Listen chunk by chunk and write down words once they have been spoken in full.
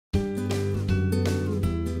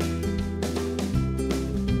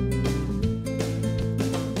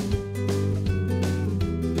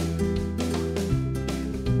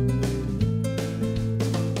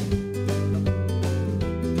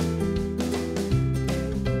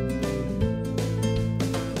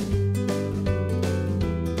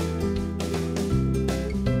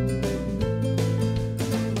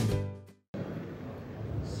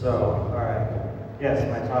Yes,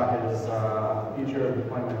 my talk is Future of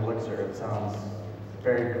Deployment Elixir. It sounds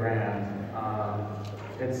very grand.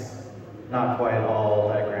 It's not quite all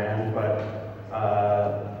that grand, but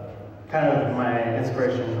kind of my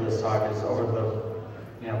inspiration for this talk is over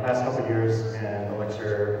the past couple of years in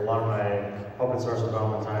Elixir, a lot of my open source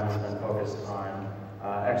development time has been focused on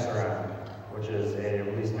exrm, which is a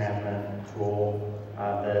release management tool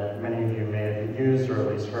that many of you may have used or at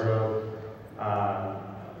least heard of.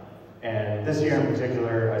 And this year in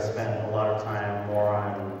particular, I spent a lot of time more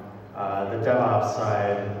on the DevOps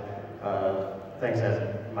side, things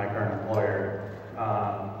at my current employer.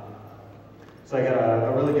 So I got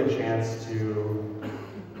a really good chance to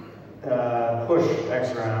push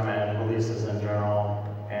exrm and releases in general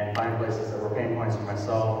and find places that were pain points for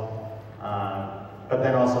myself, but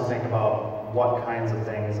then also think about what kinds of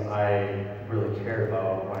things I really cared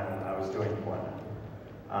about when I was doing deployment.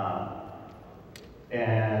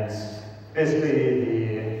 And basically,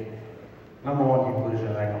 the number one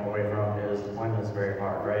conclusion I come away from is deployment is very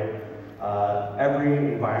hard, right? Every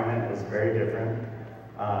environment is very different.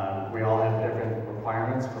 We all have different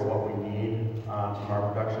requirements for what we need from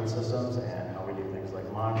our production systems and how we do things like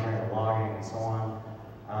monitoring and logging and so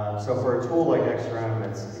on. So for a tool like exrm,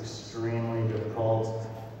 it's extremely difficult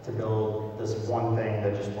to build this one thing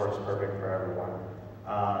that just works perfect for everyone.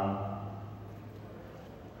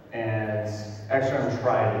 And exrm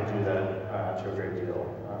tried to do that to a great deal.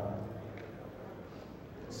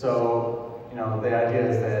 So, the idea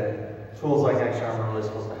is that tools like exrm are really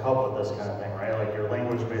supposed to help with this kind of thing, right? Like your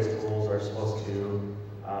language-based tools are supposed to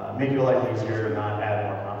make your life easier, not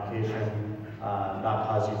add more complication, not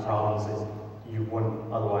cause you problems that you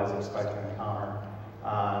wouldn't otherwise expect to encounter.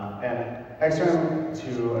 And exrm,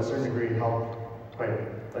 to a certain degree, helped quite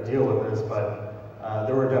a deal with this, but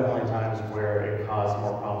there were definitely times where it caused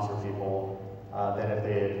more problems for people than if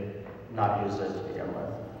they had not used it to begin with.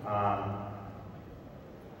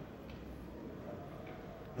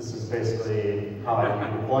 This is basically how I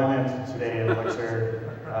do deployment today in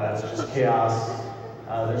Elixir. It's just chaos.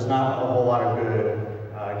 There's not a whole lot of good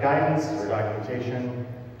guidance or documentation.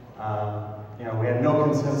 We have no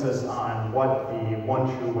consensus on what the one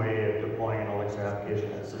true way of deploying an Elixir application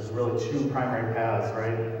is. There's really two primary paths,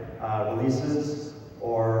 right? Releases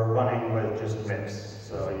or running with just mix.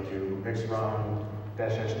 So you do mix run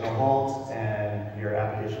 -- no halt, and your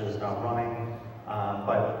application is now running.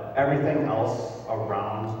 But everything else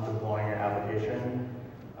around deploying your application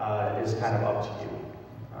is kind of up to you.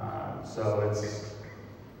 So it's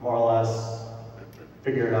more or less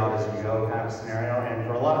figure it out as you go kind of scenario. And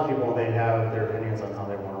for a lot of people, they have their opinions on how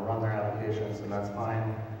they want to run their applications, and that's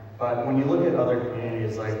fine. But when you look at other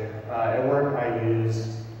communities, like at work, I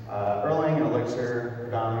use Erlang and Elixir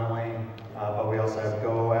predominantly, but we also have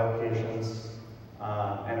Go applications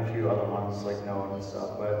and a few other ones like Node and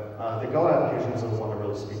stuff. But the Go applications are the one that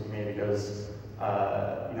really speak to me because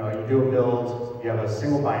you do a build, you have a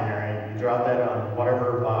single binary, you drop that on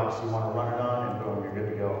whatever box you want to run it on, and boom, you're good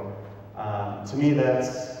to go. To me,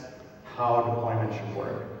 that's how deployment should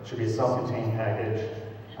work. It should be a self-contained package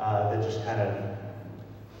that just kind of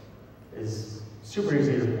is super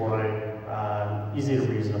easy to deploy, easy to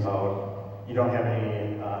reason about. You don't have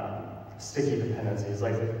any sticky dependencies.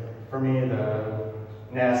 Like for me, the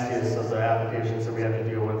nastiest of the applications that we have to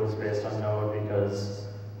deal with is based on Node because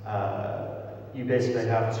you basically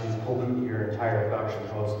have to pollute your entire production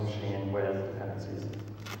host machine with dependencies,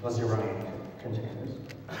 unless you're running containers.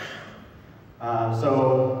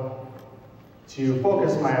 So to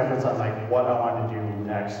focus my efforts on what I want to do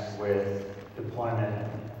next with deployment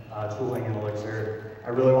tooling in Elixir, I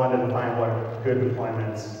really wanted to define what good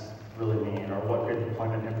deployments really mean, or what good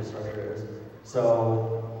deployment infrastructure is.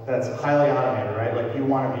 So that's highly automated, right? Like you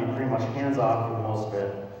want to be pretty much hands-off for most of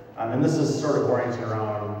it. And this is sort of oriented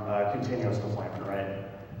around continuous deployment, right?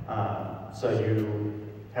 So you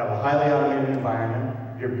have a highly automated environment.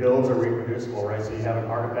 Your builds are reproducible, right? So you have an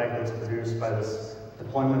artifact that's produced by this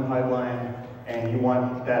deployment pipeline, and you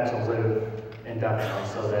want that to live indefinitely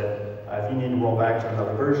so that if you need to roll back to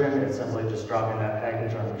another version, it's simply just dropping that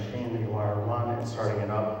package on the machine that you want to run and starting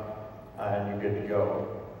it up, and you're good to go.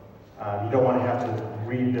 You don't want to have to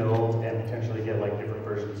rebuild and potentially get different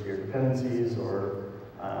versions of your dependencies, or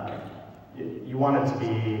you want it to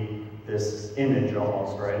be this image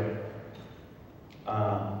almost, right?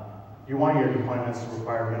 You want your deployments to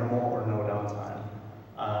require minimal or no downtime.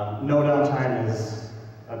 No downtime is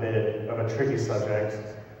a bit of a tricky subject,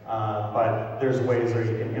 but there's ways where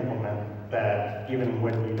you can implement that even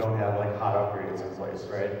when you don't have hot upgrades in place,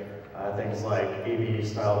 right? Things like AV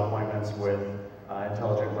style deployments with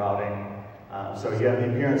intelligent routing. So you have the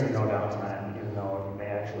appearance of no downtime, even though you may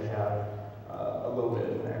actually have a little bit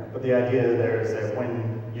in there. But the idea there is that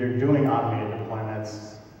when you're doing automated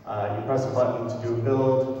deployments, you press a button to do a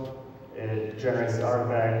build, it generates the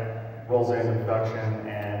artifact, rolls it into production,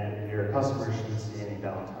 and your customer shouldn't see any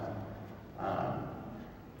downtime.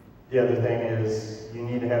 The other thing is you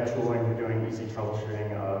need to have tooling for doing easy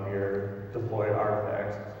troubleshooting of your deployed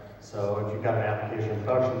artifact. So if you've got an application in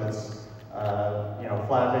production that's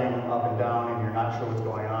flapping up and down and you're not sure what's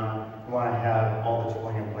going on, you want to have all the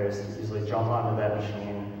tooling in place to easily jump onto that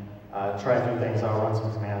machine, try a few things out, run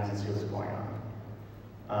some commands and see what's going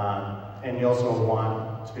on. And you also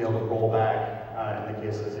want to be able to roll back in the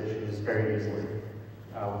case of issues very easily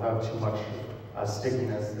without too much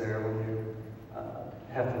stickiness there when you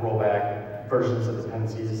have to roll back versions of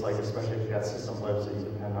dependencies, like especially if you've got system libs that you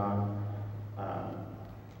depend on.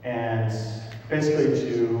 And basically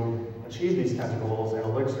to achieve these kinds of goals in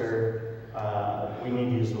Elixir, we need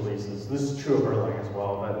to use releases. This is true of Erlang as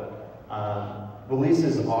well, but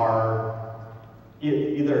releases are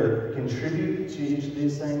either contribute to each of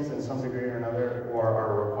these things in some degree or another, or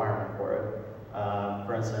are a requirement for it.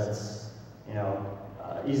 For instance,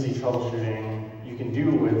 easy troubleshooting you can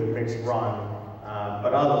do with mixed run,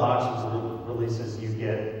 but out of the box with releases you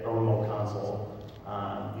get a remote console.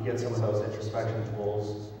 You get some of those introspection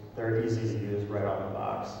tools. They're easy to use right out of the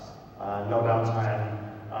box. No downtime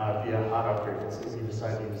via hot upgrade if you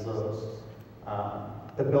decide to use those.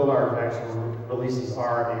 The build artifacts releases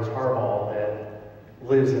are a tarball that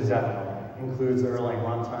lives indefinitely, includes the Erlang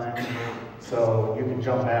runtime, so you can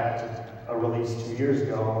jump back to a release 2 years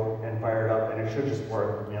ago and fire it up, and it should just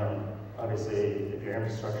work. Obviously, if your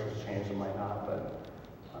infrastructure has changed, it might not, but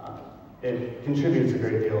it contributes a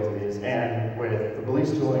great deal to these. And with the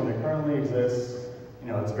release tooling that currently exists,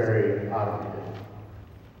 it's very automated.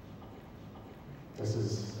 This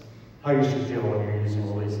is how you should feel when you're using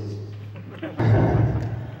releases.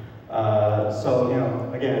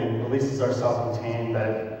 Again, releases are self-contained.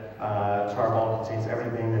 That tarball contains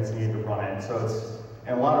everything that's needed to run it. So it's,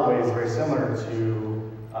 in a lot of ways, very similar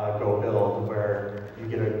to Go Build, where you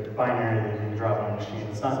get a binary that you can drop on a machine.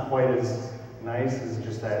 It's not quite as nice as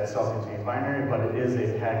just that self-contained binary, but it is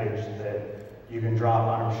a package that you can drop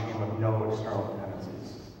on a machine with no external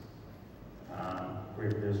dependencies.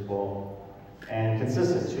 Reproducible and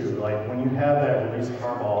consistent too. Like when you have that release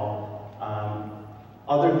tarball,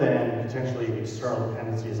 other than potentially external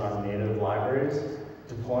dependencies on native libraries,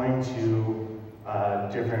 deploying to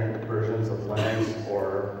different versions of Linux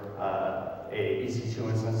or a EC2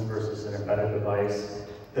 instance versus an embedded device,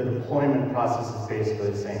 the deployment process is basically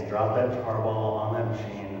the same. Drop that tarball on that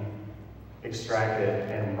machine, extract it,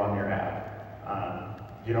 and run your app.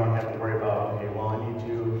 You don't have to worry about, okay, well, I need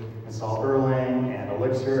to install Erlang and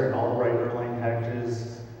Elixir and all the right Erlang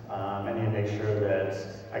packages. I need to make sure that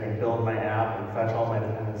I can build my app and fetch all my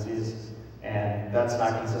dependencies. And that's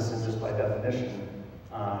not consistent just by definition.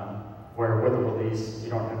 Where with a release,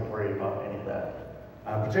 you don't have to worry about any of that.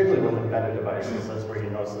 Particularly with embedded devices, that's where you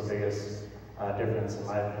notice the biggest difference, in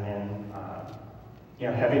my opinion.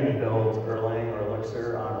 Having to build Erlang or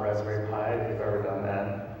Elixir on a Raspberry Pi, if you've ever done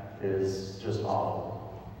that, is just awful.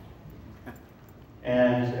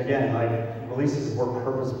 And again, releases were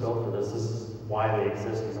purpose-built for this. This is why they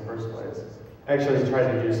exist in the first place. I actually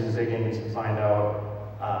tried to do some digging to find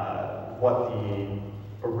out what the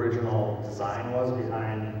original design was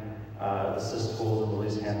behind the systools and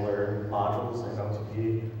release handler modules in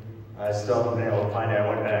OTP. I still haven't been able to find it. I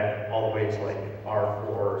went back all the way to R4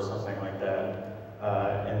 or something like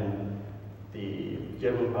that in the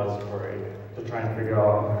Git repository to try and figure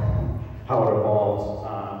out how it evolved.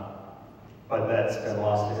 But that's been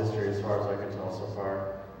lost to history as far as I can tell so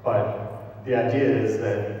far. But the idea is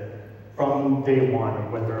that from day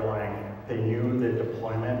one with Erlang, they knew that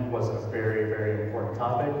deployment was a very, very important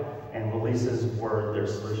topic, and releases were their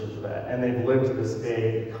solution to that. And they've lived to this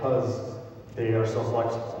day because they are so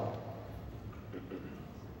flexible.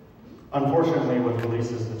 Unfortunately, with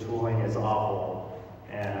releases, the tooling is awful.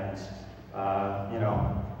 And,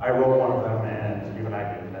 I wrote one of them, and even I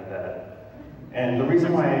can admit that. And the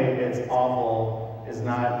reason why it's awful is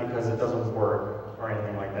not because it doesn't work or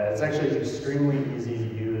anything like that. It's actually extremely easy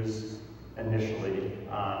to use initially.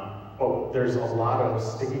 But there's a lot of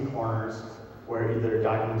sticky corners where either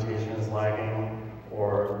documentation is lagging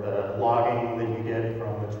or the logging that you get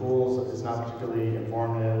from the tools is not particularly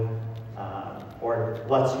informative, or it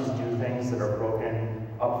lets you do things that are broken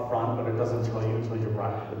up front, but it doesn't tell you until you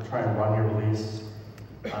try and run your release.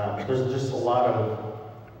 There's just a lot of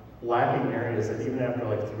lacking areas that even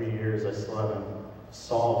after 3 years, I still haven't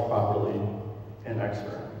solved properly in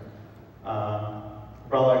exrm.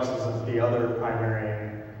 RELX is the other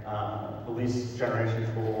primary release generation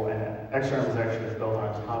tool, and exrm is actually built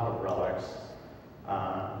on top of relics.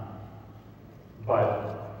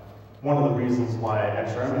 But one of the reasons why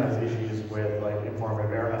exrm has issues with like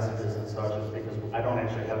informative error messages and such is because I don't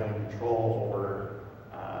actually have any control over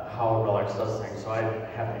how relics does things, so I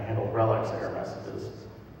have to handle relics error messages.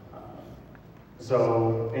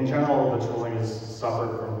 So in general, the tooling has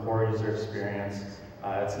suffered from poor user experience.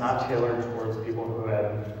 It's not tailored towards people who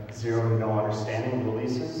have zero to no understanding of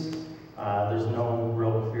releases. There's no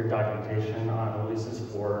real clear documentation on releases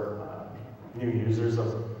for new users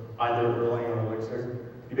of either Erlang or Elixir.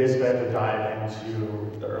 You basically have to dive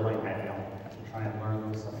into the Erlang manual and try and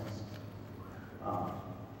learn those things.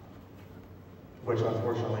 Which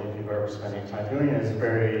unfortunately, if you've ever spent any time doing it, is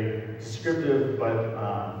very descriptive, but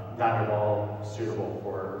not at all suitable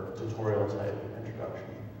for tutorial type introduction.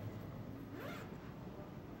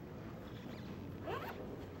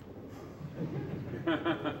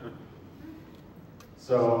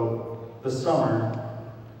 So this summer,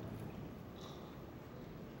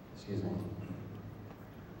 excuse me,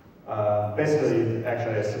 basically,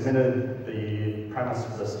 actually, I submitted the premise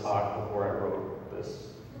of this talk before I wrote this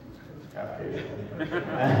application.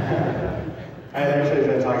 I had actually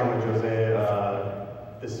been talking with Jose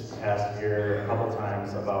this past year a couple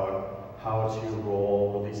times about how to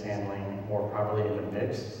roll release handling more properly in the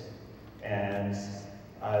mix. And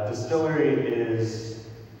distillery is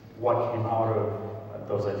what came out of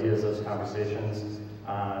those ideas, those conversations.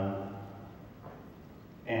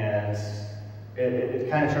 And it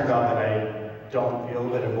kind of turned out that I don't feel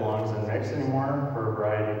that it belongs in mix anymore for a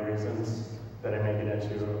variety of reasons that I may get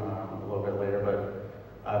into a little bit later. But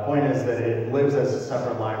point is that it lives as a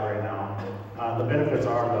separate library now. The benefits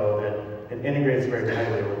are, though, that it integrates very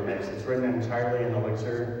tightly with mix. It's written entirely in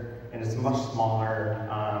Elixir, and it's much smaller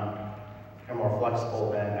and more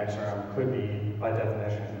flexible than exrm could be by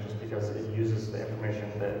definition, just because it uses the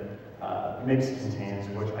information that mix contains,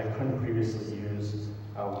 which I couldn't previously use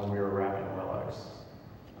when we were wrapping relics.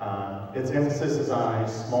 Its emphasis is on a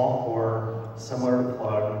small core, similar to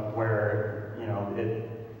Plug, where it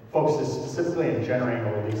focuses specifically on generating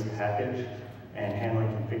a release package and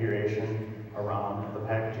handling configuration around the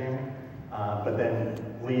packaging, but then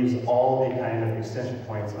leaves all the kind of extension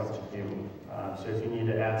points up to you. So if you need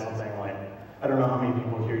to add something like, I don't know how many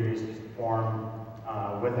people here use Conform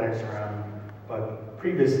with exrm, but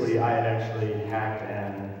previously I had actually hacked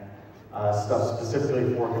and stuff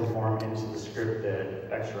specifically for Conform into the script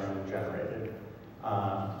that exrm generated.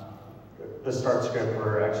 The start script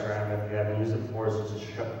for exrm, if you haven't used it before, is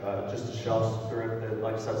just a shell script that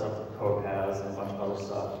like sets up the code paths and a bunch of other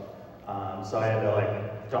stuff. So I had to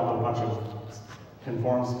like dump a bunch of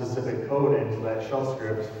Conform specific code into that shell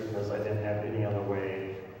script because I didn't have any other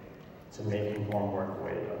way to make Conform work the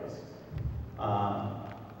way it does.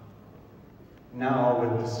 Now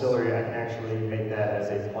with Distillery, I can actually make that as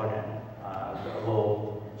a plugin. A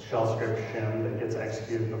little shell script shim that gets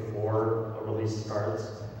executed before a release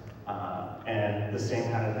starts. And the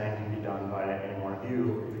same kind of thing can be done by any one of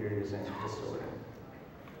you if you're using Distillery.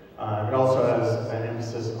 It also has an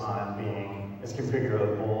emphasis on being as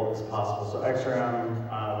configurable as possible. So exrm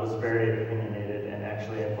was very opinionated and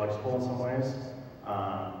actually inflexible in some ways.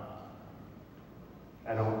 I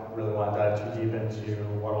don't really want to dive too deep into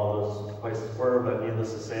what all those places were, but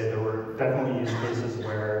needless to say, there were definitely use cases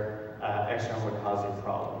where exrm would cause you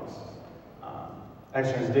problems.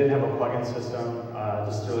 exrm did have a plugin system.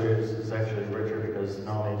 Distillery is actually richer because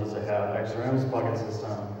not only does it have exrm's plugin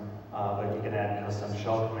system, but you can add custom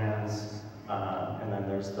shell commands, and then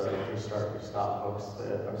there's the restart, restop hooks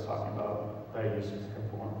that I was talking about that I use with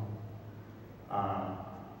Conform.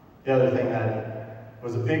 The other thing that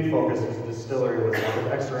was a big focus with Distillery was that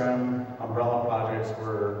with exrm, umbrella projects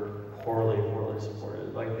were poorly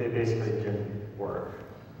supported. Like, they basically didn't work.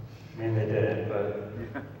 I mean, they did, but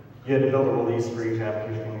you had to build a release for each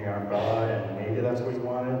application in your umbrella, and maybe that's what you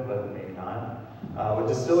wanted, but maybe not. With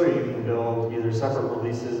Distillery, you can build either separate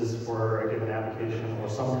releases for a given application or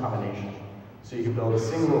some combination. So you can build a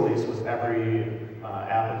single release with every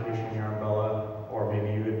application in your umbrella, or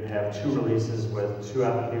maybe you would have two releases with two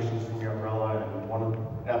applications from your umbrella and one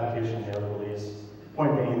application in the other release.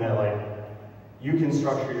 Point being that, like, you can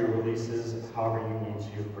structure your releases however you need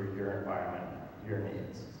to for your environment, your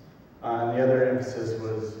needs. And the other emphasis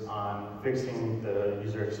was on fixing the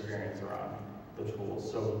user experience around the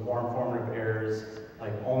tools. So more informative errors,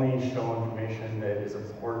 like only show information that is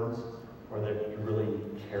important or that you really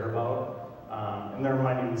care about. And there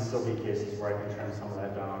might even still be cases where I can trim some of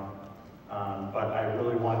that down. But I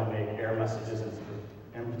really want to make error messages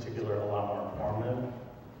in particular a lot more informative,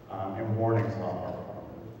 and warnings a lot more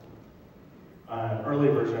An early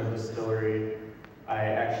version of Distillery, I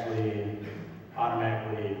actually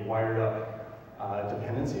automatically wired up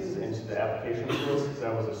dependencies into the applications list.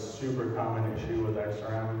 That was a super common issue with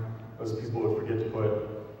exrm, was people would forget to put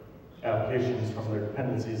applications from their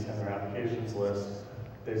dependencies in their applications list.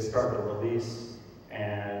 They'd start the release,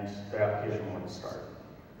 and the application wouldn't start.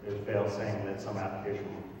 It would fail, saying that some application,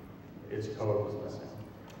 its code was missing.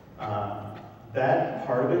 That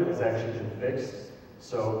part of it has actually been fixed.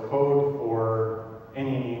 So code for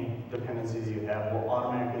any dependencies you have will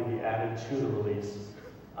automatically be added to the release.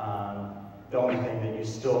 The only thing that you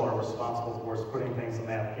still are responsible for is putting things in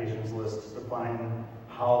the applications list to define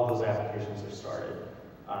how those applications are started.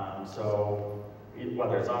 So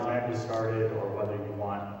whether it's automatically started or whether you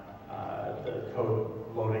want the code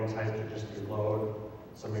loading type to just be load.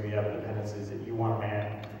 So maybe you have dependencies that you want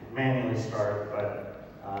to manually start, but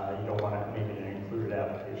you don't want to make it an included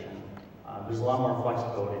application. There's a lot more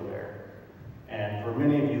flexibility there. And for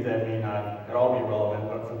many of you that may not at all be relevant,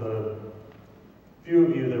 but for the few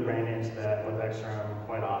of you that ran into that with exrm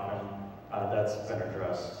quite often, that's been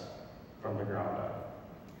addressed from the ground up.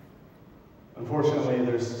 Unfortunately,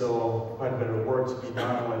 there's still quite a bit of work to be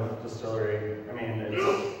done with Distillery. I mean,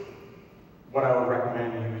 it's what I would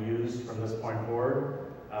recommend you use from this point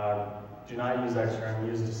forward. Do not use exrm,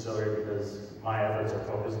 use Distillery, because my efforts are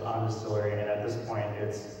focused on Distillery, and at this point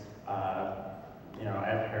it's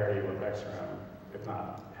at parity with exrm, if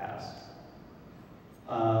not past.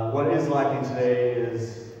 What is lacking today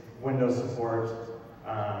is Windows support.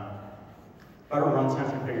 Better runtime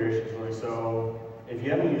configurations, really. So if you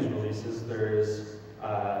haven't used releases, there's,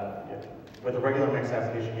 with a regular Mix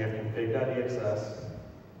application, you have config.exs.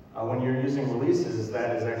 When you're using releases,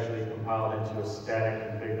 that is actually compiled into a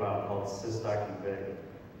static config file called sys.config.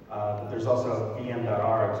 But there's also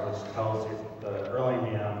vm.rx, which tells you the early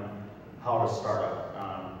VM how to start up.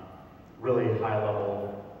 Really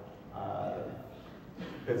high-level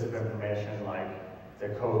bits of information like the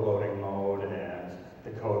code loading mode and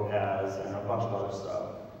the code paths and a bunch of other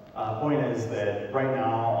stuff. Point is that right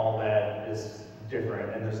now all that is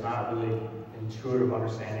different, and there's not really intuitive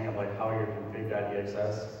understanding of like how your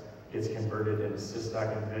config.exs gets converted into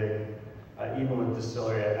sys.config. Even with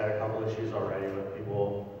Distillery, I've had a couple issues already with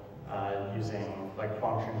people using like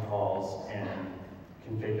function calls in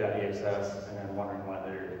config.exs and then wondering why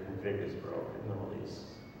their config is broke in the release.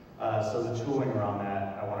 So the tooling around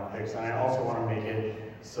that I want to fix, and I also want to make it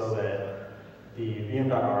so that the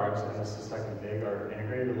vm.rx and the sys.config are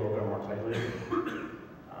integrated a little bit more tightly.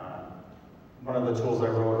 One of the tools I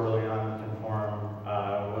wrote early on in Conform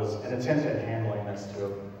was an attempt at handling this to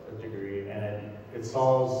a degree, and it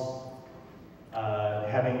solves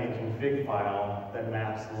having a config file that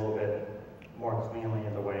maps a little bit more cleanly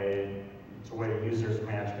in the way users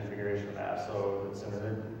manage configuration of apps. So it's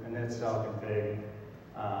an init style config.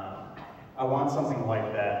 I want something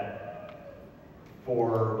like that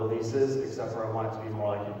for releases, except for I want it to be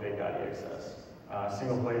more like config.exs.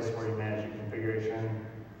 Single place where you manage your configuration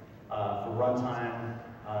for runtime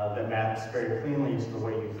that maps very cleanly to the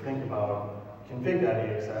way you think about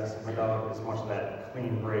config.exs without as much of that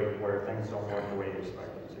clean break where things don't work the way you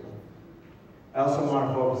expect them to. I also want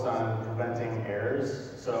to focus on preventing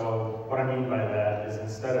errors. So what I mean by that is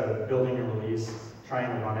instead of building a release, trying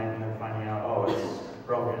to run it, and then finding out, oh, it's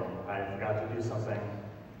broken, I forgot to do something.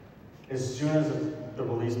 As soon as the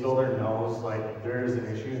release builder knows, like, there is an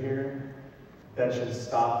issue here, that should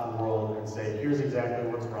stop the world and say, here's exactly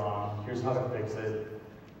what's wrong, here's how to fix it.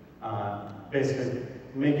 Basically,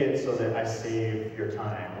 make it so that I save your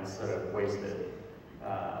time instead of waste it.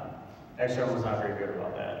 exrm was not very good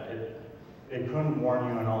about that. It couldn't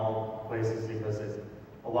warn you in all places because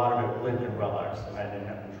a lot of it lived in relics and I didn't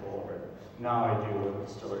have control over it. Now I do with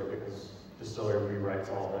Distillery because Distillery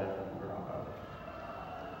rewrites all that from the ground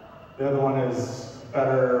up. The other one is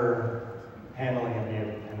better handling of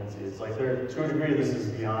VM dependencies. Like to a degree, this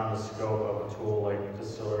is beyond the scope of a tool like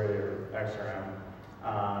Distillery or exrm.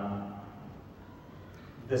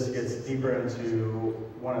 This gets deeper into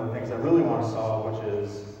one of the things I really want to solve, which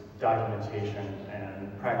is documentation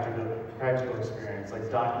and practical experience, like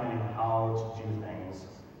documenting how to do things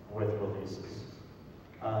with releases.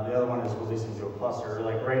 The other one is releasing to a cluster.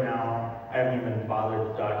 Like right now, I haven't even bothered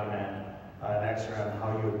to document in exrm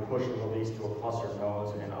how you would push a release to a cluster of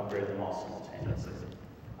nodes and upgrade them all simultaneously.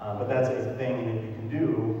 But that's a thing that you can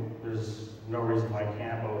do. There's no reason why you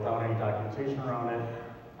can't, but without any documentation around it,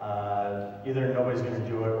 either nobody's going to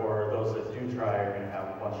do it, or those that do try are going to have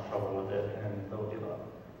a bunch of trouble with it, and they'll give up.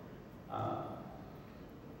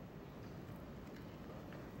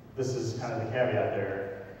 This is kind of the caveat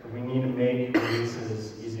there. We need to make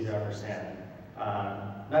releases easy to understand.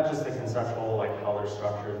 not just the conceptual, like how they're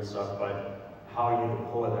structured and stuff, but how you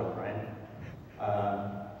deploy them, right?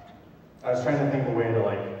 I was trying to think of a way to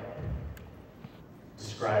like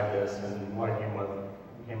describe this, and what I came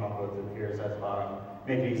up with here is at the bottom.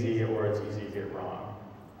 Make it easy, or it's easy to get wrong.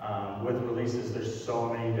 With releases, there's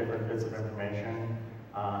so many different bits of information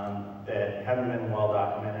that haven't been well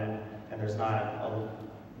documented, and there's not a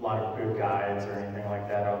lot of good guides or anything like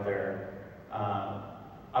that out there.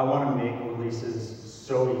 I want to make releases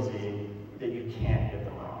so easy that you can't get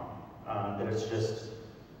them wrong. That it's just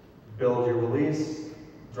build your release,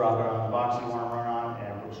 drop it on the box you want to run on,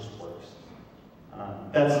 and it just works.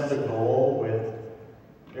 That's the goal with,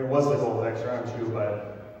 it was the goal with exrm too, but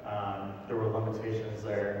there were limitations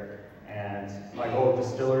there. And my goal with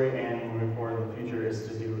Distillery and moving forward in the future is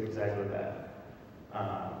to do exactly that.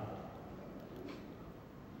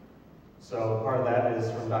 So part of that is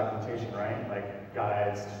from documentation, right? Like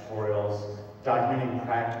guides, tutorials, documenting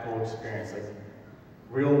practical experience, like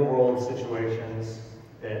real world situations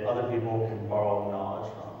that other people can borrow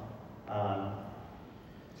knowledge from.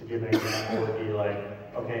 To give an example would be like,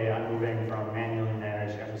 okay, I'm moving from manually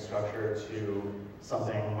managed infrastructure to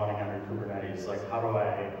something running under Kubernetes. Like, how do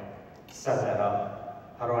I set that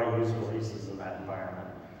up? How do I use releases in that environment?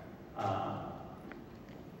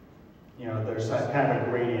 You know, there's that kind of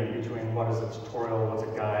a gradient between what is a tutorial, what's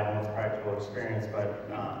a guide, and what's practical experience, but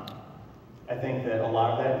I think that a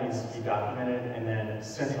lot of that needs to be documented and then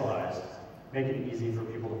centralized. Make it easy for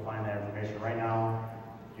people to find that information. Right now,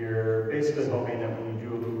 you're basically hoping that when you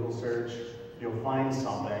do a Google search, you'll find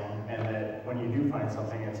something, and that when you do find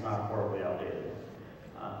something, it's not horribly outdated.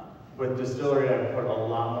 With Distillery, I've put a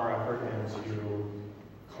lot more effort into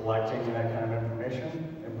collecting that kind of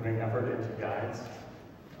information and putting effort into guides.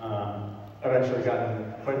 I've actually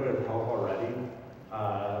gotten quite a bit of help already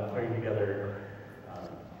putting together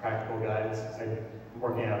practical guides. I'm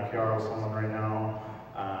working on a PR with someone right now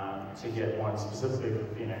to get one specifically for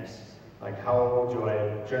Phoenix. Like, how do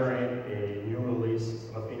I generate a new release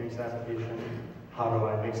of a Phoenix application? How do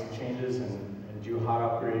I make some changes and do hot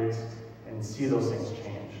upgrades and see those things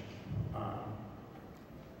change?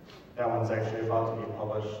 That one's actually about to be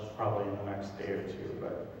published probably in the next day or two,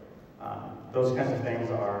 but those kinds of things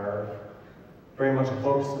are very much a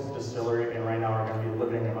focus of Distillery, and right now we're going to be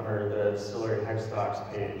living under the Distillery hex docs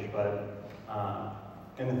page, but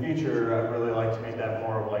in the future, I'd really like to make that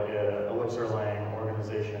more of like a Elixir Lang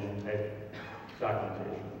organization type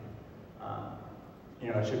documentation.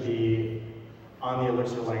 You know, it should be on the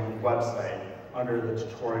Elixir Lang website under the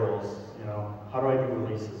tutorials. You know, how do I do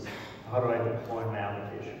releases? How do I deploy my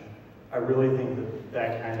application? I really think that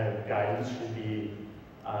that kind of guidance should be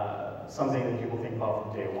something that people think about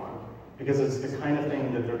from day one, because it's the kind of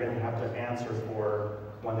thing that they're going to have to answer for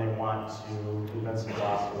when they want to convince the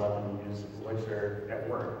boss to let them use Elixir at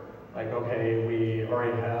work. Like, okay, we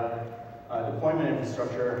already have deployment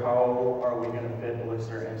infrastructure, how are we going to fit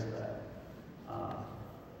Elixir into that?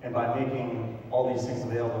 And by making all these things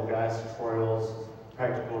available, guides, tutorials,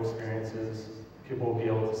 practical experiences, people will be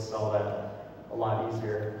able to sell that a lot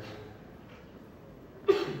easier.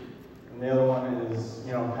 And the other one is,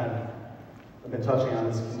 you know, kind of, I've been touching on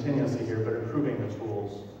this continuously here, but improving the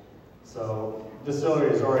tools. So Distillery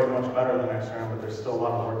is already much better than exrm, but there's still a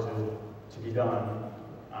lot of work to be done.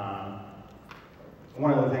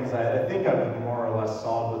 One of the things I think I've more or less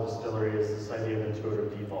solved with Distillery is this idea of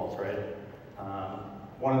intuitive defaults, right?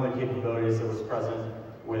 One of the capabilities that was present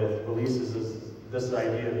with releases is this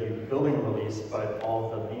idea of you building a release, but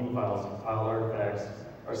all of the bean files and file artifacts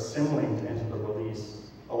are symlinked into the release,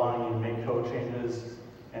 allowing you to make code changes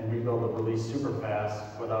and rebuild the release super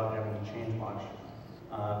fast without having to change much.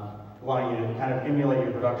 Allowing you to kind of emulate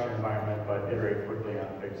your production environment, but iterate quickly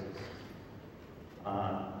on fixes.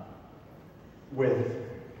 With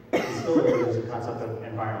Distillery, there's a concept of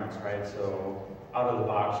environments, right? So out of the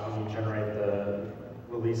box, when you generate the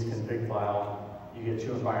release config file, you get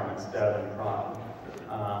two environments, dev and prod.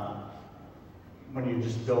 When you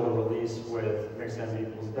just build a release with mixenv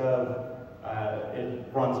equals dev, it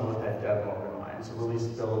runs with that dev mode in mind. So release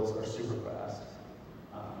builds are super fast.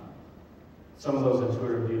 Some of those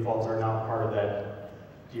intuitive defaults are now part of that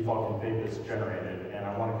default config that's generated, and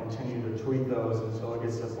I want to continue to tweak those until it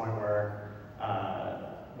gets to the point where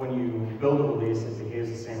when you build a release, it behaves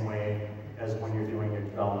the same way as when you're doing your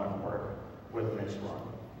development work with mixed run.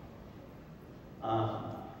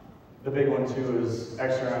 The big one too is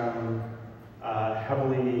exrm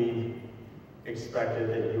heavily expected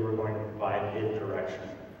that you were going to provide it direction.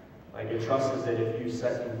 Like, it trusted that if you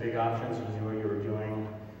set config options, you knew what you were doing,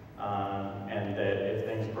 and that if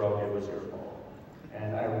things broke, it was your fault.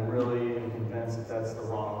 And I really am convinced that that's the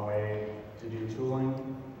wrong way to do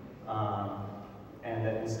tooling.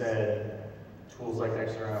 instead, tools like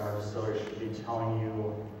exrm or distillery should be telling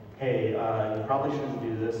you, hey, you probably shouldn't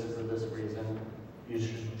do this for this reason. You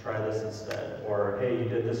should try this instead. Or, hey, you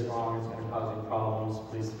did this wrong, it's going to cause you problems,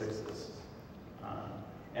 please fix this.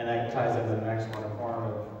 And that ties into the next one, a form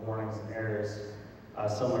of warnings and errors,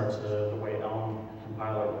 similar to the way Elm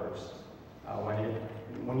compiler works.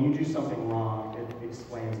 When you do something wrong, it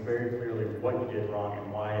explains very clearly what you did wrong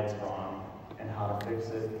and why it's wrong and how to fix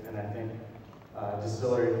it. And I think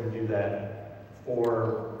Distillery can do that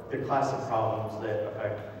for the classic problems that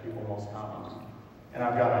affect people most commonly. And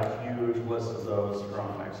I've got a huge list of those from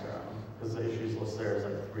exrm, because the issues list there is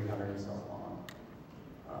like 300 and so long.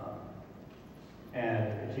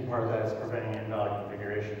 And a key part of that is preventing invalid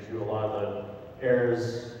configuration too. A lot of the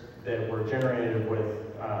errors that were generated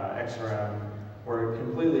with exrm were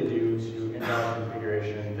completely due to invalid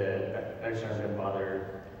configuration that exrm didn't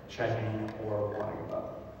bother checking or warning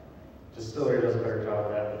about. Distillery does a better job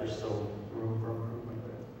of that, but there's still room for improvement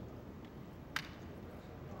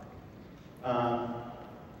there.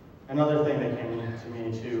 Another thing that came to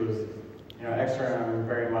me too is, exrm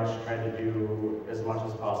very much tried to do as much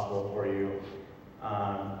as possible for you.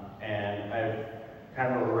 And I've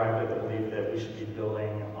kind of arrived at the belief that we should be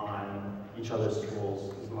building on each other's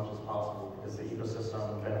tools as much as possible, because the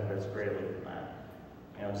ecosystem benefits greatly from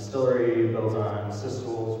that. Distillery builds on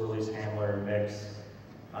sys-tools, release handler, mix,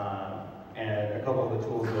 and a couple of the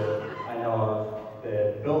tools that I know of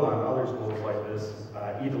that build on other tools like this.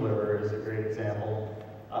 eDeliver is a great example.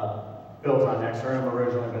 Built on exrm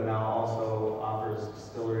originally, but now also offers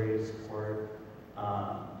distillery support.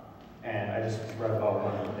 And I just read about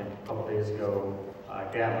one, I think, a couple days ago,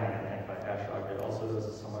 Gatling, I think, by Ashok, that also does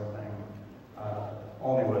a similar thing,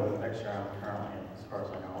 only with exrm currently, as far as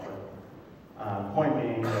I know. But point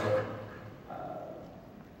being that,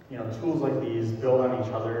 tools like these build on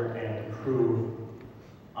each other and improve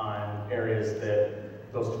on areas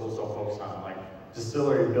that those tools don't focus on. Like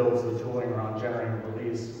Distillery builds the tooling around generating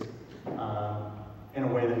release in a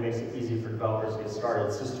way that makes it easy for developers to get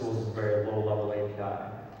started. sys-tools is a very low-level API.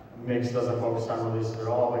 Mix doesn't focus on releases at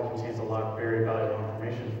all, but contains a lot of very valuable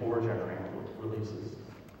information for generating releases.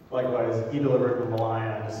 Likewise, eDeliver can rely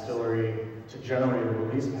on Distillery to generate a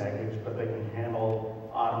release package, but they can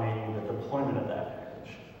handle automating the deployment of that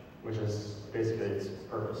package, which is basically its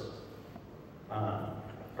purpose. I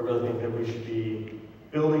really think that we should be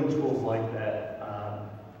building tools like that.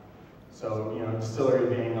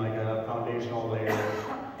 Distillery being like a foundational layer,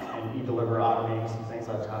 and eDeliver automating some things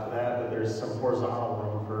on top of that, but there's some horizontal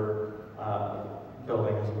room for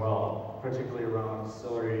building as well, particularly around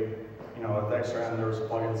Distillery. With exrm, there was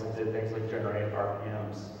plugins that did things like generate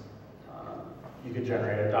RPMs. You could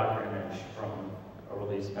generate a Docker image from a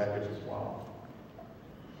release package as well.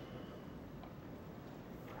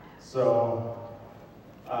 So,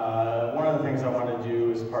 one of the things I want to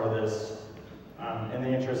do as part of this, in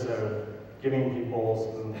the interest of giving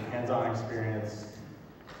people some hands-on experience,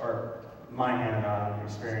 or my hand-on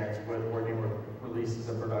experience with working with releases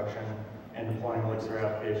in production and deploying Elixir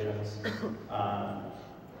applications.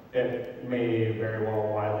 It may very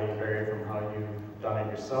well widely vary from how you've done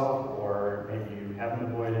it yourself, or maybe you haven't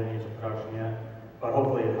deployed any to production yet, but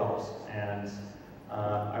hopefully it helps. And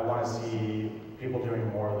I want to see people doing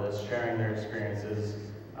more of this, sharing their experiences,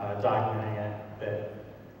 documenting it, that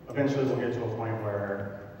eventually we'll get to a point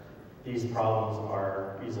where these problems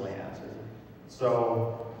are easily answered.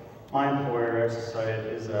 So my employer,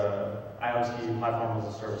 Exrm, is a IoT platform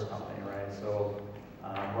as a service company, right? So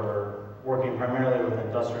we're working primarily with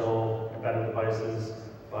industrial embedded devices,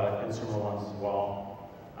 but consumer ones as well.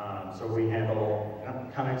 So we handle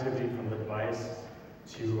connectivity from the device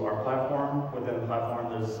to our platform. Within the platform,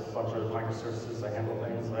 there's a bunch of microservices that handle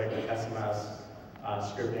things like SMS,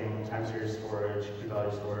 scripting, time series storage, key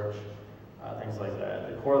value storage, things like that.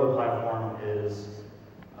 The core of the platform is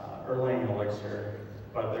Erlang and Elixir,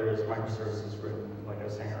 but there's microservices written, like I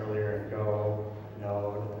was saying earlier, in Go,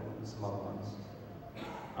 Node, and some other ones.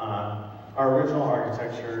 Our original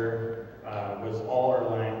architecture was all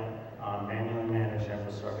Erlang, manually managed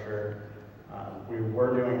infrastructure. We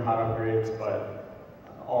were doing hot upgrades, but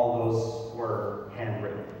all those were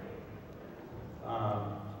handwritten.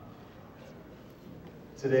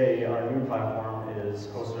 Today, our new platform is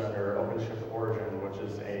hosted under OpenShift Origin, which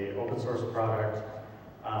is an open source product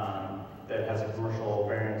that has a commercial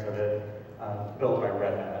variant of it built by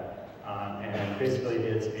Red Hat. And basically,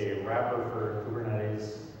 it's a wrapper for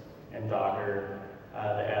Kubernetes and Docker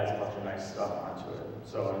that adds a bunch of nice stuff onto it.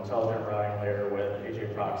 So an intelligent routing layer with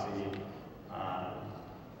HA proxy.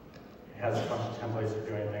 It has a bunch of templates for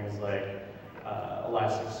doing things like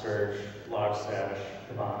Elasticsearch, Logstash,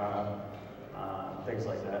 Kibana, things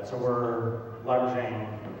like that. So we're leveraging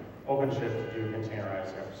OpenShift to do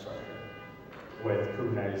containerized infrastructure, with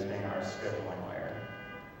Kubernetes being our scheduling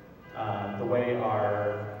layer. The way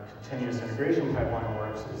our continuous integration pipeline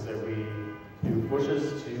works is that we do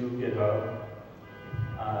pushes to GitHub.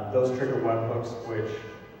 Those trigger webhooks, which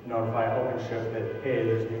notify OpenShift that, hey,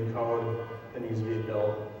 there's new code that needs to be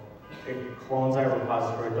built. It clones that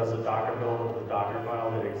repository, does a Docker build of the Docker file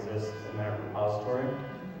that exists in that repository.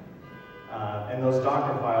 And those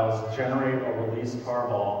Docker files generate a release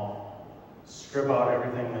tarball, strip out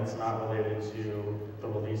everything that's not related to the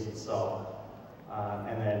release itself,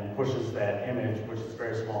 and then pushes that image, which is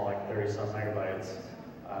very small, like 30-some megabytes,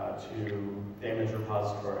 to the image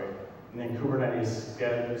repository. And then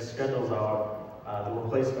Kubernetes schedules out the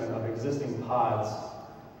replacement of existing pods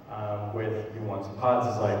with new ones. Pods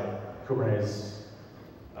is like Kubernetes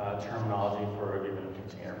terminology for a given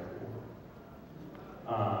container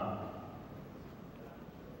pool.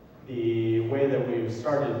 The way that we've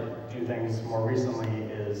started to do things more recently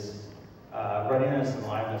is readiness and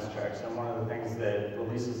liveness checks. And one of the things that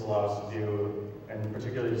releases allow us to do, and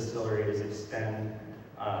particularly Distillery, is extend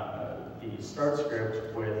the start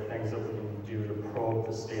script with things that we can do to probe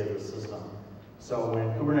the state of the system. So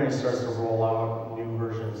when Kubernetes starts to roll out new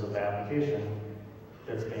versions of the application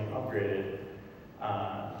that's being upgraded,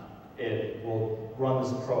 it will run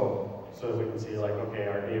this probe so that we can see, like, okay,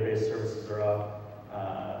 our database services are up,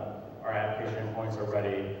 our application endpoints are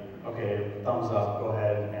ready, okay, thumbs up, go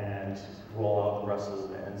ahead and roll out the rest of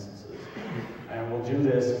the instances. And we'll do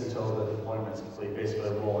this until the deployment's complete, basically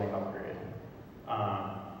a rolling upgrade.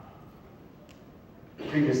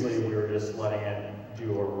 Previously, we were just letting it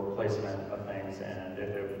do a replacement of things, and if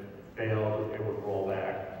it failed, it would roll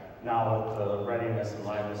back. Now with the readiness and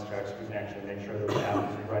liveness checks, we can actually make sure that the app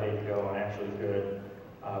is ready to go and actually good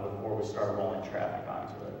before we start rolling traffic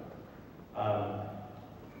onto it.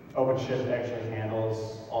 OpenShift actually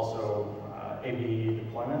handles also API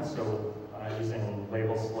deployments, so using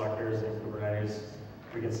label selectors in Kubernetes,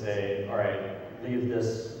 we can say, all right, leave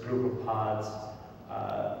this group of pods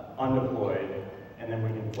undeployed, and then we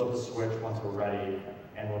can flip a switch once we're ready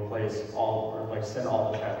and replace all, or like send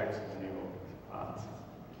all the traffic to the new pods.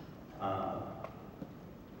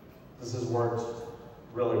 This has worked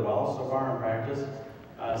really well so far in practice.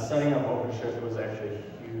 Setting up OpenShift was actually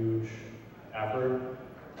a huge effort.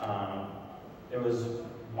 It was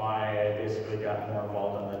why I basically got more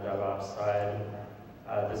involved on the DevOps side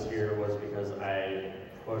this year, was because I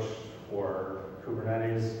pushed for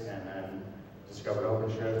Kubernetes and then discovered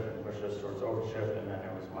OpenShift and pushed us towards OpenShift, and then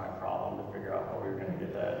it was my problem to figure out how we were going to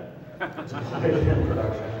get that deployed in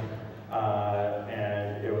production.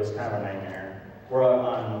 And it was kind of a nightmare. We're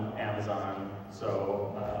on Amazon,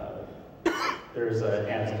 so there's an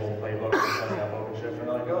Ansible playbook for setting up OpenShift, and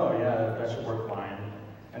we're like, oh yeah, that should work fine.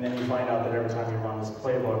 And then you find out that every time you run this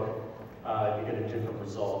playbook, you get a different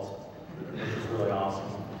result, which is really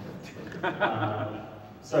awesome.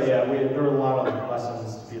 So yeah, there were a lot of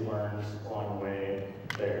lessons to be learned along the way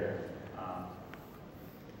there.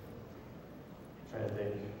 Trying to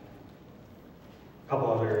think. A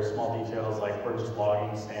couple other small details, like we're just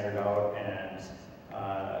logging standard out and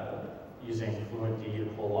using FluentD to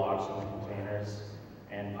pull logs from the containers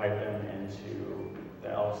and pipe them into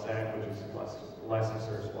the Elk stack, which is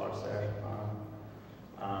Elasticsearch log stack.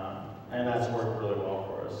 And that's worked really well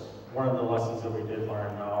for us. One of the lessons that we did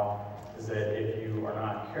learn now is that if you are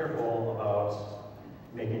not careful about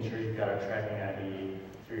making sure you've got a tracking ID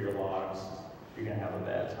through your logs, you're going to have a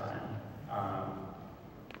bad time.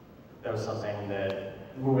 That was something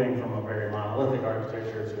that, moving from a very monolithic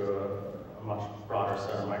architecture to a much broader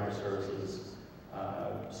set of microservices,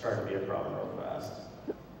 started to be a problem real fast.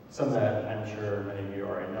 Some that I'm sure many of you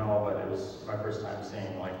already know, but it was my first time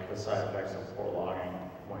seeing like the side effects of poor logging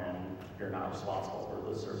when you're not responsible for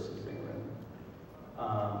the services being written.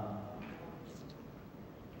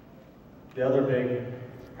 The other big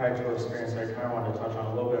practical experience I kind of wanted to touch on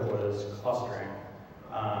a little bit was clustering.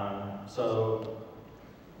 So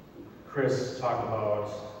Chris talked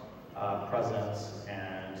about presence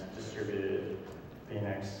and distributed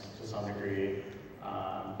Phoenix to some degree.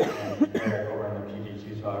 And Eric over in the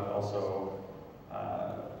PD2 talk also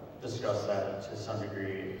discussed that to some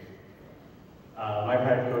degree. My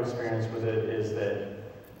practical experience with it is that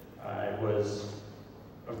it was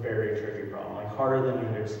a very tricky problem, like harder than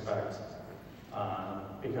you'd expect,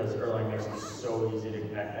 because Erlang makes it so easy to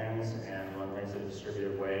connect things and run things in a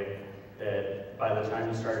distributed way that by the time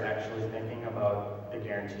you start actually thinking about the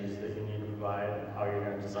guarantees that you need to provide and how you're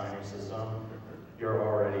going to design your system, you're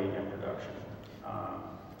already in production.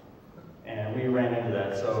 And we ran into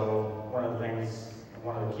that. So one of the things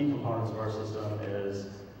one of the key components of our system is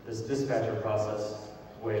this dispatcher process,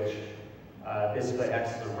 which basically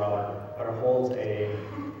acts as a router, but it holds a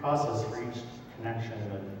process for each connection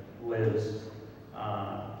that lives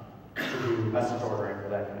to do message ordering for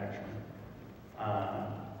that connection.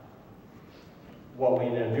 What we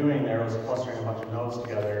ended up doing there was clustering a bunch of nodes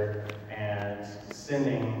together and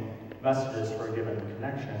sending messages for a given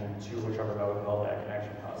connection to whichever node held that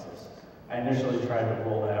connection process. I initially tried to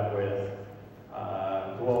roll that with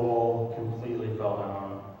global, completely fell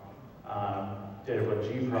down. Did it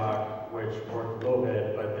with gproc, which worked a little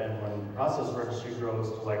bit, but then when process registry grows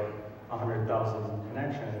to like 100,000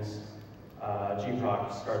 connections,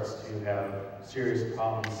 gproc starts to have serious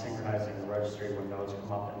problems synchronizing the registry when nodes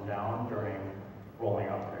come up and down during rolling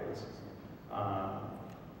upgrades.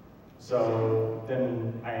 So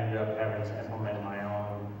then I ended up having to implement my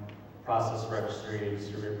own process registry,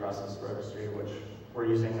 distributed process registry, which we're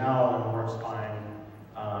using now and works fine.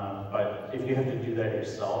 But if you have to do that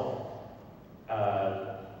yourself,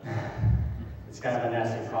 it's kind of a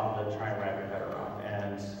nasty problem to try and wrap your head around.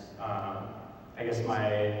 And I guess my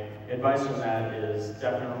advice on that is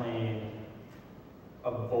definitely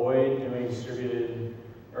avoid doing distributed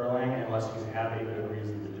Erlang unless you have a good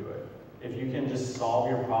reason to do it. If you can just solve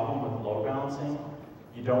your problem with load balancing,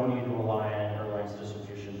 you don't need to rely on Erlang's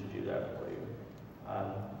distribution to do that for you.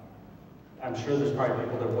 I'm sure there's probably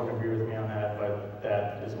people that won't agree with me on that, but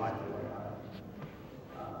that is my feeling on it.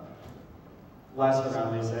 Last but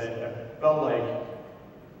not least, I felt like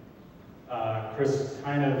Chris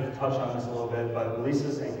kind of touched on this a little bit, but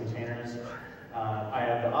releases and containers, I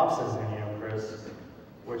have the opposite opinion of Chris,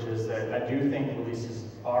 which is that I do think releases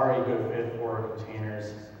are a good fit for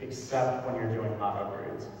containers, except when you're doing hot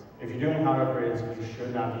upgrades. If you're doing hot upgrades, you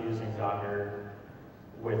should not be using Docker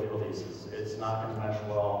with releases. It's not going to mesh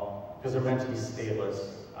well, because they're meant to be stateless,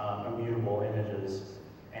 immutable images,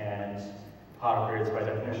 and hot upgrades by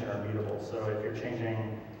definition are mutable. So if you're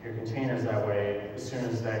changing your containers that way, as soon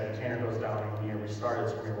as that container goes down and you restart it,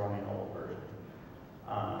 it's going to be running an old version.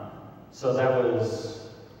 So that was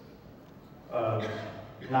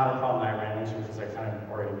not a problem I ran into because I kind of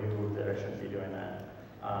already knew that I shouldn't be doing that.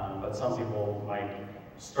 But some people might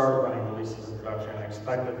start running releases in production and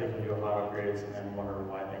expect that they can do hot upgrades and then wonder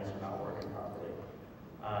why things are not working properly.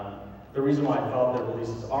 The reason why I felt that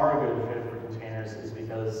releases are a good fit for containers is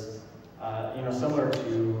because, similar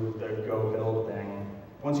to the Go build thing,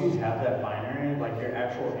 once you have that binary, like your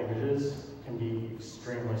actual images can be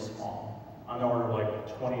extremely small, on the order of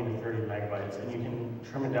like 20 to 30 megabytes, and you can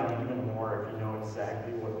trim it down even more if you know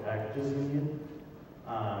exactly what packages you need.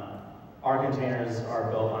 Our containers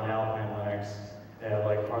are built on Alpine Linux. They have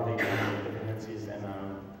like hardly any dependencies in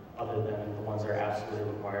them, other than the ones that are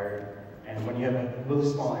absolutely required. And when you have really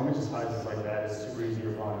small image sizes like that, it's super easy to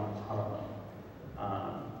run a ton of them.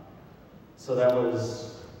 So that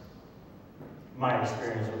was my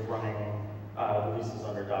experience with running releases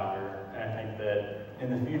under Docker. And I think that in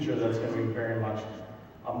the future, that's going to be very much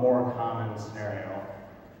a more common scenario.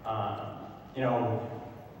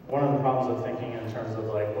 One of the problems of thinking in terms of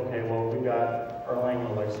like, okay, well, we've got Erlang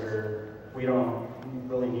and Elixir, we don't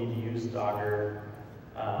really need to use Docker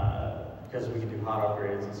because we can do hot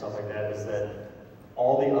upgrades and stuff like that, is that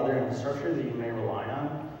all the other infrastructure that you may rely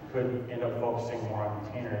on could end up focusing more on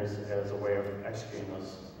containers as a way of executing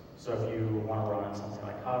those. So if you want to run on something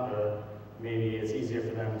like Kafka, maybe it's easier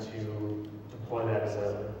for them to deploy that as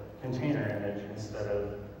a container image instead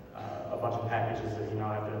of a bunch of packages that you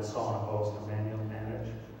now have to install on a host and manually manage.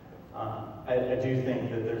 I do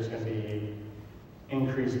think that there's going to be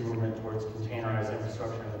increased movement towards containerized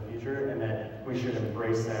infrastructure in the future, and that we should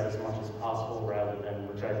embrace that as much as possible rather than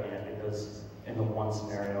rejecting it, because in the one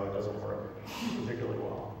scenario it doesn't work particularly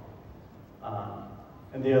well.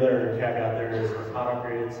 And the other caveat there is with hot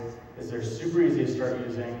upgrades, is they're super easy to start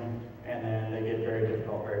using, and then they get very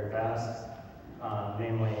difficult very fast.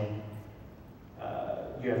 Namely,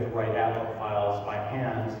 you have to write applet files by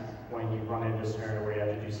hand when you run into a scenario where you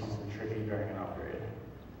have to do something tricky during an upgrade.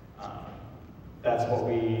 That's what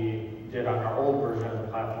we did on our old version of the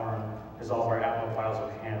platform, is all of our applet files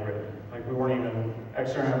were handwritten. Like we weren't even,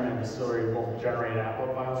 exrm and Distillery both generate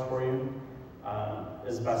applet files for you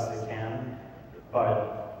as best they can.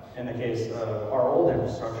 But in the case of our old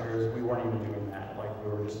infrastructures, we weren't even doing that. Like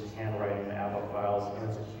we were just handwriting the applet files, and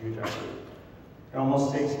it's a huge effort. It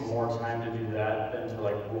almost takes more time to do that than to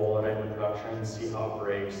like roll it into production, see how it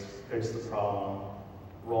breaks, fix the problem,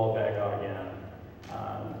 roll it back out again.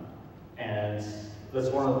 And that's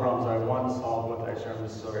one of the problems I want to solve with exrm and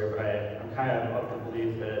Distillery, but I'm kind of the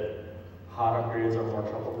belief that hot upgrades are more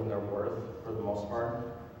trouble than they're worth for the most part.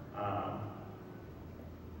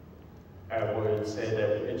 I would say that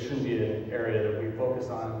it shouldn't be an area that we focus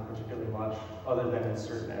on particularly much, other than in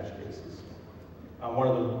certain edge cases. One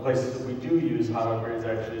of the places that we do use hot upgrades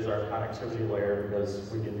actually is our connectivity layer, because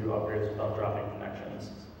we can do upgrades without dropping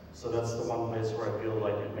connections. So that's the one place where I feel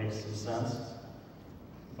like it makes some sense.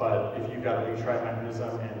 But if you've got a retry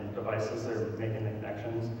mechanism and devices that are making the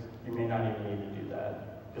connections, you may not even need to do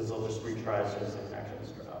that, because they'll just retry as soon as the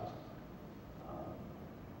connection's dropped.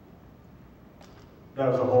 That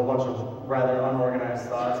was a whole bunch of rather unorganized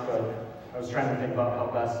thoughts, but I was trying to think about how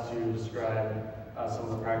best to describe some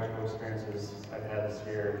of the practical experiences I've had this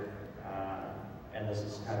year, and this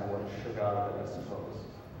is kind of what shook out of it, I suppose.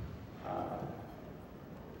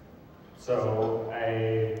 So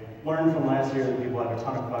I learned from last year that people have a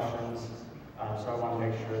ton of questions, so I want to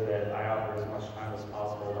make sure that I offer as much time as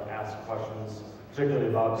possible to ask questions, particularly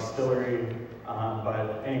about distillery,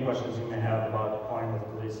 but any questions you may have about deploying with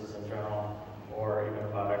releases in general, or even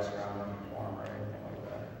about exrm or form or anything like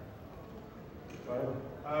that. Go ahead.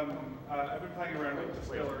 I've been playing around with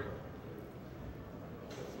distillery.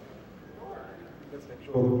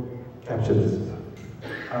 Capture this.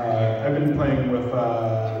 I've been playing with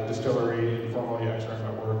distillery, informally exrm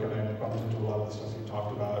at work, and I bumped into a lot of the stuff you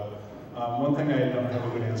talked about. One thing I don't have a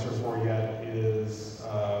good answer for yet is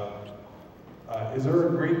there a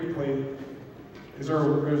great place? Is there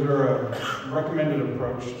a recommended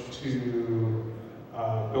approach to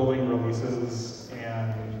building releases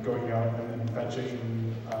and going out and then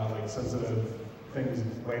fetching like sensitive things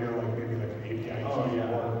later, like maybe like an API key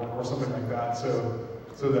or something like that,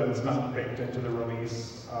 so that it's not baked into the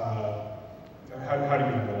release? How do you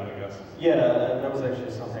handle that, I guess? Yeah, that was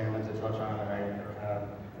actually something I meant to touch on, and I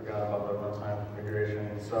forgot about the runtime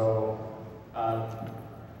configuration. So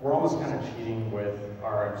we're almost kind of cheating with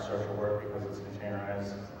our infrastructure work because it's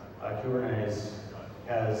containerized. Kubernetes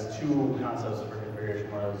has two concepts for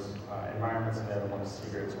configuration. One is environments, and the other one is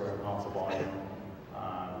secrets, where it counts a volume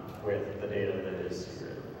with the data that is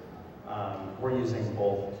secret. We're using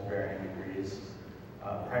both to varying degrees.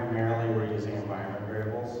 Primarily, we're using environment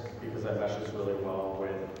variables because that meshes really well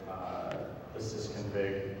with the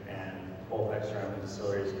sysconfig and both exrm and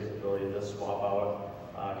distillery's capability to swap out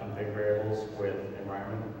config variables with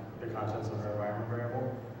the contents of our environment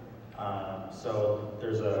variable. So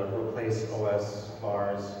there's a replace OS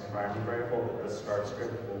vars environment variable that the start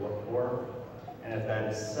script will look for. And if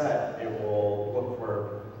that is set, it will look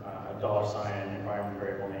for $sign environment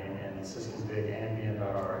variable name in sysconfig and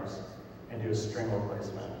vm.args and do a string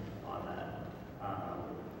replacement on that.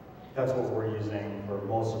 That's what we're using for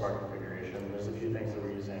most of our configuration. There's a few things that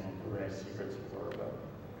we're using Kubernetes secrets for,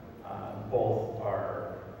 but both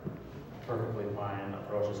are perfectly fine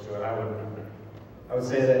approaches to it. I would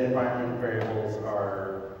say that environment variables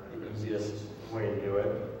are the easiest way to do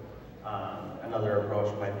it. Another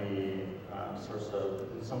approach might be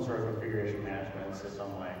some sort of configuration management system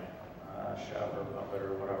like Chef or Puppet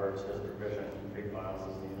or whatever to provision big files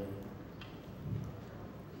as needed.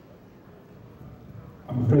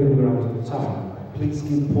 I'm afraid we're out of time. Please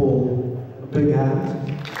give Paul a big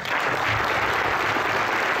hand.